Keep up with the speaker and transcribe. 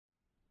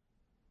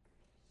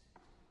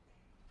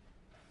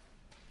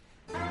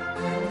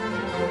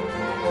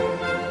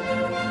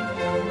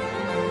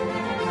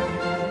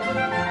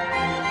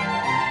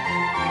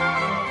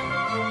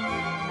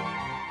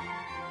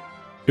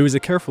It was a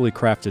carefully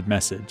crafted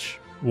message,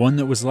 one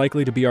that was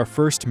likely to be our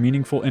first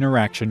meaningful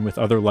interaction with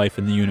other life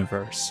in the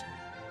universe.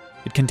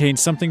 It contained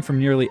something from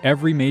nearly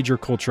every major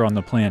culture on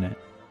the planet,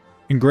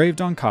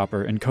 engraved on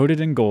copper and coated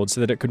in gold so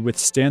that it could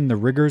withstand the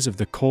rigors of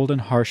the cold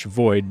and harsh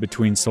void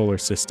between solar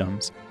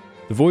systems.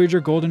 The Voyager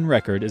Golden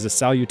Record is a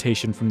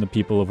salutation from the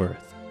people of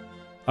Earth,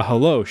 a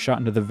hello shot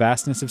into the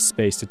vastness of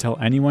space to tell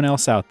anyone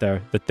else out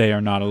there that they are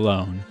not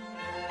alone.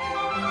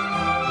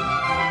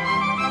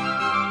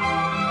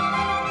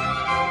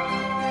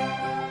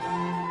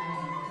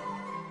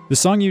 The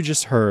song you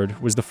just heard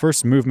was the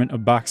first movement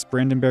of Bach's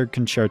Brandenburg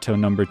Concerto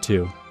No.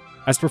 2,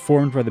 as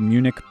performed by the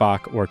Munich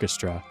Bach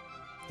Orchestra.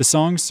 The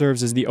song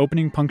serves as the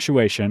opening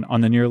punctuation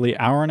on the nearly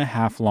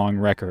hour-and-a-half-long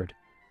record.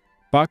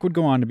 Bach would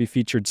go on to be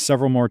featured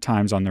several more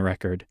times on the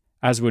record,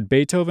 as would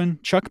Beethoven,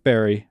 Chuck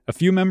Berry, a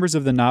few members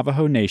of the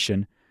Navajo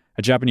Nation,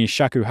 a Japanese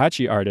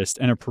shakuhachi artist,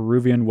 and a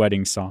Peruvian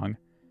wedding song.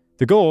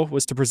 The goal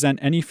was to present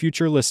any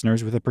future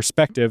listeners with a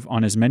perspective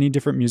on as many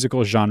different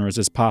musical genres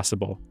as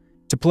possible,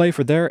 to play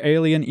for their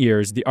alien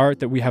ears the art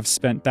that we have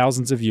spent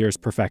thousands of years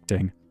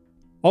perfecting.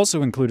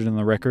 Also included in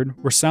the record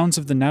were sounds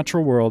of the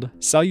natural world,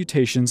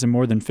 salutations in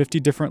more than 50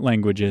 different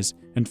languages,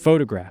 and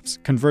photographs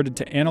converted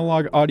to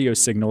analog audio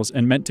signals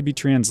and meant to be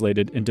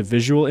translated into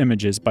visual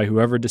images by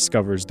whoever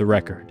discovers the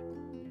record.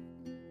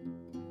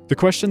 The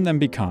question then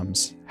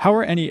becomes, how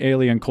are any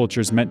alien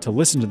cultures meant to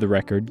listen to the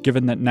record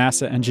given that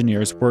NASA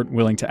engineers weren't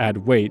willing to add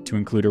weight to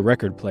include a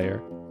record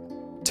player?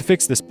 To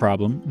fix this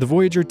problem, the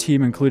Voyager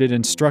team included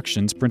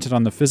instructions printed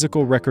on the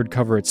physical record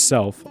cover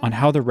itself on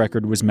how the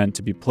record was meant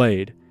to be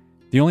played.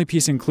 The only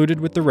piece included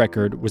with the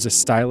record was a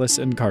stylus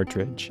and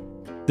cartridge.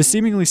 The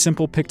seemingly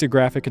simple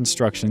pictographic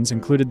instructions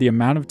included the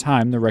amount of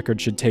time the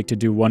record should take to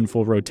do one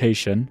full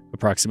rotation,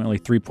 approximately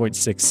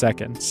 3.6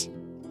 seconds.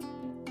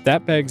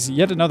 That begs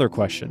yet another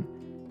question.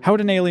 How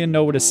would an alien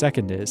know what a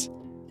second is?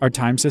 Our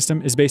time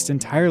system is based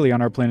entirely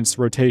on our planet's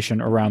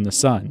rotation around the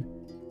sun.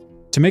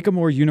 To make a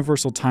more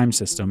universal time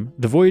system,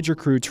 the Voyager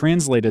crew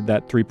translated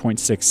that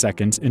 3.6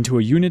 seconds into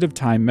a unit of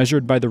time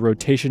measured by the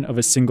rotation of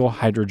a single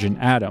hydrogen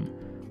atom,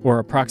 or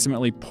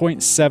approximately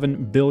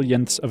 0.7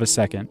 billionths of a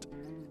second.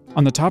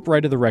 On the top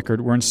right of the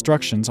record were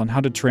instructions on how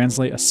to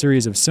translate a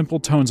series of simple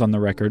tones on the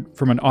record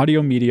from an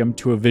audio medium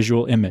to a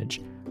visual image,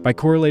 by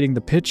correlating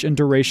the pitch and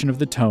duration of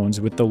the tones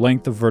with the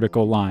length of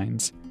vertical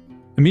lines.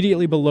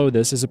 Immediately below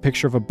this is a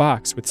picture of a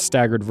box with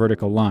staggered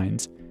vertical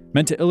lines,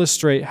 meant to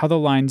illustrate how the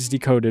lines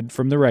decoded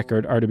from the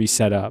record are to be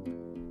set up.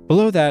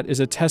 Below that is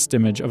a test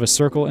image of a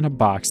circle in a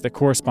box that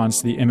corresponds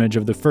to the image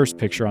of the first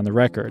picture on the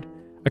record,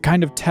 a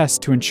kind of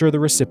test to ensure the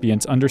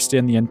recipients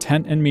understand the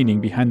intent and meaning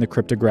behind the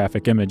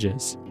cryptographic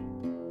images.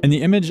 And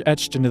the image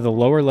etched into the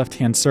lower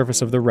left-hand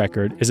surface of the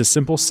record is a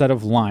simple set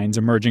of lines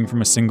emerging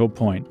from a single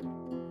point.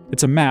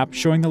 It's a map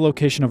showing the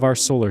location of our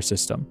solar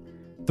system.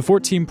 The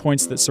 14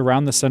 points that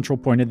surround the central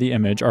point of the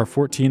image are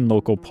 14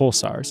 local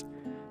pulsars.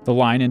 The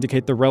line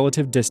indicates the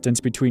relative distance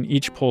between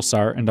each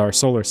pulsar and our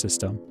solar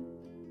system.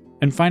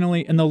 And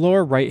finally, in the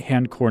lower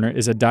right-hand corner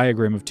is a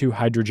diagram of two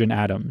hydrogen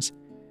atoms.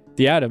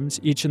 The atoms,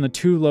 each in the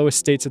two lowest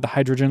states of the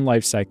hydrogen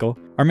life cycle,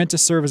 are meant to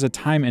serve as a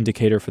time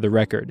indicator for the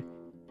record.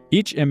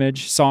 Each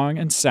image, song,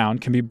 and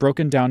sound can be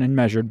broken down and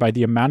measured by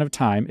the amount of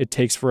time it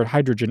takes for a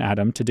hydrogen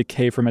atom to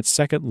decay from its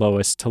second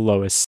lowest to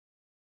lowest.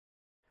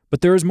 But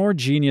there is more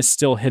genius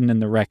still hidden in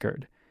the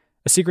record,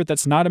 a secret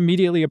that's not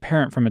immediately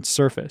apparent from its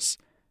surface.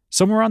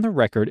 Somewhere on the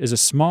record is a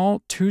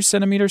small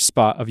 2-centimeter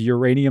spot of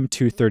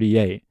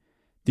uranium-238.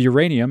 The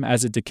uranium,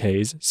 as it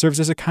decays, serves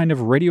as a kind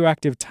of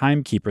radioactive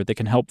timekeeper that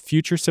can help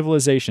future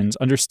civilizations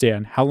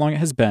understand how long it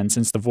has been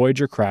since the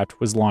Voyager craft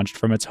was launched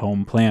from its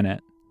home planet.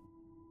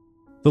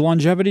 The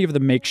longevity of the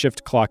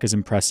makeshift clock is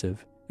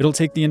impressive. It'll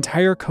take the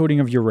entire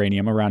coating of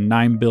uranium around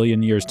 9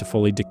 billion years to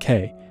fully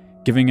decay,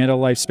 giving it a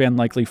lifespan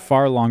likely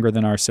far longer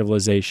than our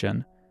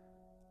civilization.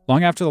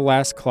 Long after the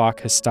last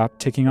clock has stopped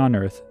ticking on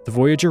Earth, the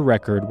Voyager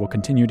record will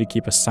continue to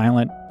keep a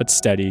silent but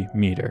steady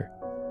meter.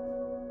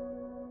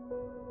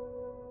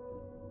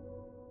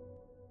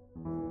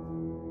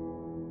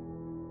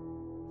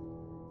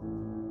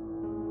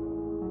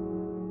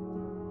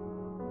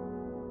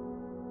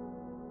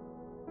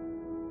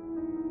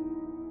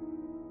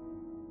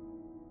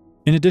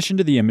 In addition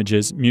to the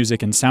images,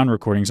 music, and sound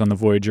recordings on the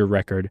Voyager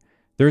record,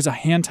 there is a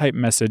hand-typed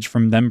message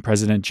from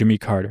then-President Jimmy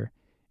Carter.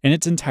 In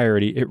its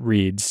entirety, it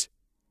reads,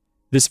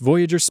 "This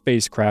Voyager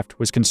spacecraft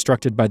was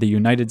constructed by the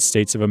United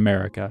States of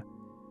America.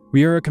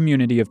 We are a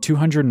community of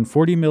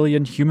 240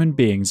 million human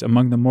beings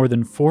among the more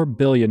than 4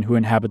 billion who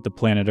inhabit the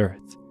planet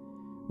Earth.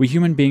 We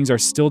human beings are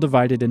still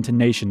divided into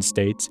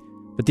nation-states,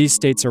 but these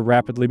states are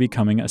rapidly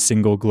becoming a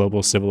single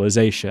global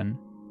civilization.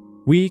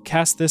 We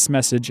cast this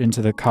message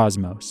into the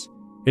cosmos.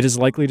 It is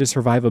likely to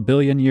survive 1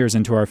 billion years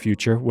into our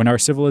future when our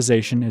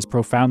civilization is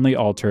profoundly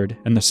altered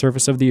and the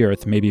surface of the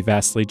Earth may be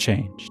vastly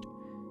changed.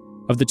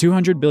 Of the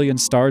 200 billion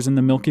stars in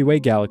the Milky Way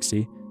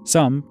galaxy,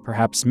 some,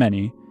 perhaps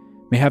many,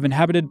 may have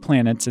inhabited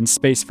planets and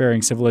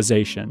spacefaring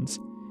civilizations.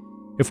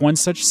 If one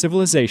such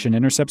civilization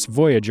intercepts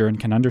Voyager and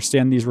can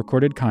understand these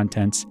recorded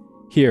contents,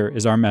 here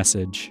is our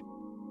message."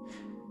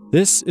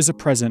 This is a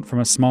present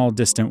from a small,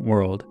 distant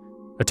world,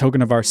 a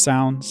token of our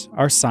sounds,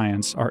 our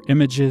science, our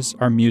images,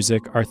 our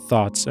music, our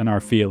thoughts, and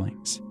our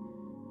feelings.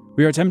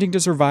 We are attempting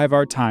to survive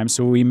our time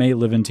so we may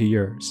live into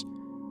yours.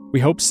 We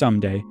hope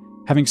someday,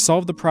 having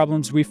solved the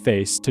problems we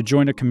face, to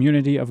join a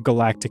community of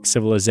galactic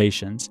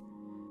civilizations.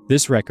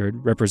 This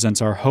record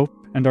represents our hope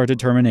and our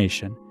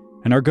determination,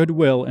 and our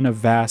goodwill in a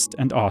vast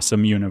and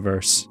awesome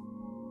universe.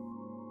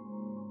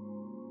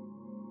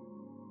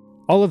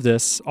 All of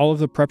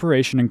the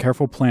preparation and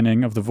careful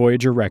planning of the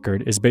Voyager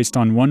record is based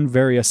on one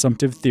very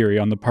assumptive theory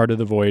on the part of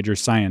the Voyager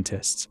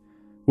scientists.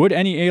 Would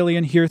any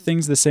alien hear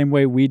things the same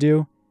way we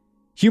do?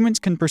 Humans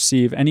can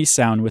perceive any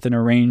sound within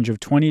a range of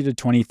 20 to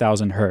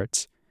 20,000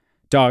 hertz.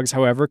 Dogs,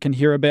 however, can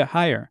hear a bit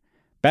higher.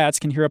 Bats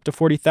can hear up to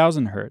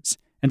 40,000 hertz,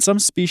 and some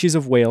species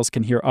of whales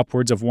can hear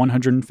upwards of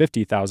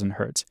 150,000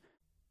 hertz.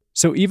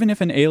 So even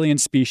if an alien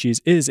species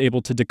is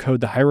able to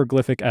decode the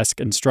hieroglyphic-esque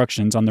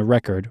instructions on the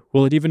record,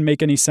 will it even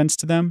make any sense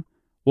to them?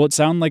 Will it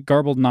sound like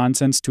garbled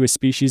nonsense to a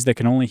species that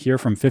can only hear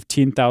from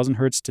 15,000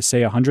 hertz to,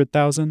 say,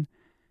 100,000?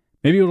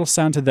 Maybe it'll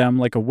sound to them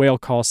like a whale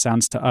call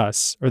sounds to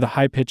us, or the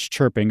high-pitched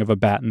chirping of a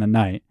bat in the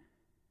night.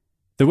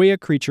 The way a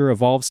creature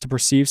evolves to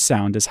perceive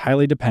sound is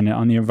highly dependent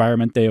on the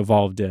environment they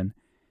evolved in.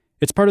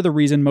 It's part of the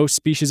reason most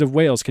species of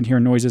whales can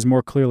hear noises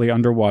more clearly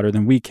underwater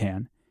than we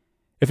can.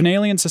 If an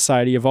alien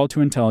society evolved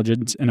to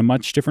intelligence in a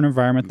much different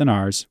environment than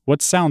ours,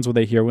 what sounds will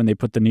they hear when they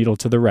put the needle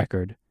to the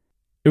record?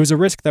 It was a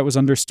risk that was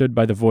understood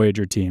by the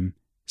Voyager team.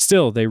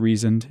 Still, they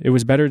reasoned, it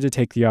was better to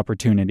take the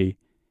opportunity.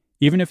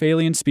 Even if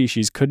alien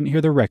species couldn't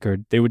hear the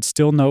record, they would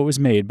still know it was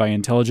made by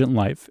intelligent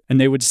life, and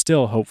they would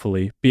still,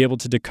 hopefully, be able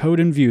to decode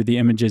and view the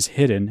images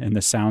hidden in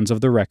the sounds of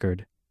the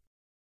record.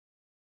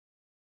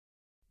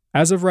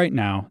 As of right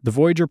now, the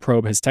Voyager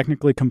probe has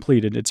technically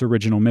completed its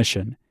original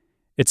mission.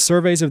 Its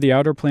surveys of the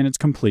outer planets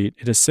complete,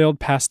 it has sailed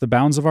past the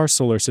bounds of our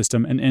solar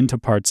system and into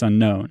parts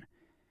unknown.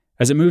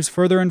 As it moves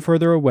further and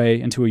further away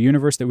into a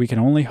universe that we can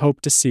only hope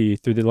to see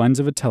through the lens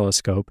of a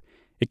telescope,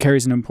 it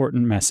carries an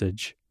important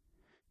message.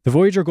 The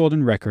Voyager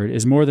Golden Record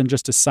is more than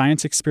just a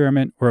science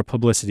experiment or a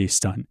publicity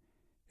stunt.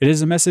 It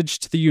is a message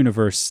to the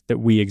universe that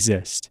we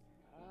exist.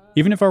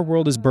 Even if our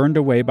world is burned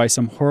away by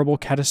some horrible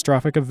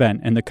catastrophic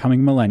event in the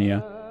coming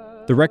millennia,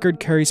 the record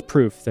carries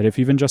proof that if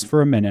even just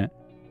for a minute,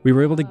 we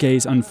were able to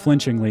gaze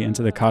unflinchingly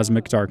into the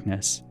cosmic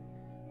darkness,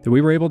 that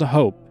we were able to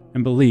hope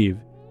and believe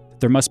that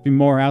there must be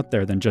more out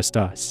there than just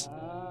us.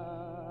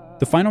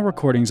 The final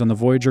recordings on the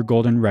Voyager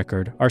Golden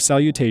Record are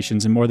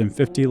salutations in more than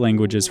 50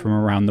 languages from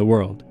around the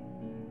world.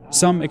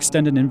 Some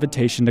extend an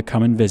invitation to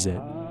come and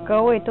visit.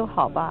 各位都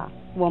好吧，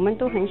我们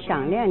都很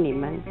想念你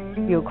们，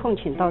有空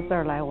请到这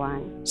儿来玩。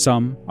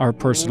 Some are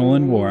personal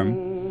and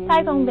warm.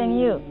 太空朋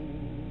友，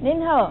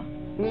您好，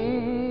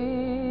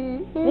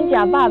您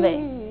吃饱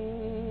未？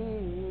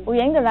有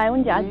闲就来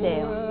阮家坐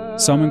哦。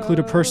 Some include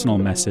a personal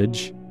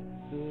message.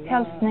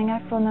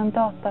 Hälsningar från en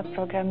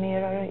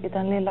dataprogrammerare i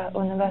den lilla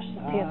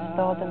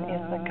universitetsstaden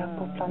Esaka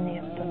på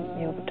planeten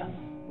Jorden.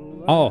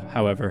 All,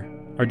 however,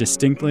 are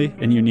distinctly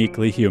and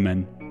uniquely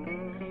human.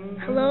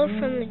 Hello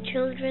from the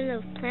children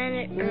of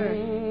planet Earth.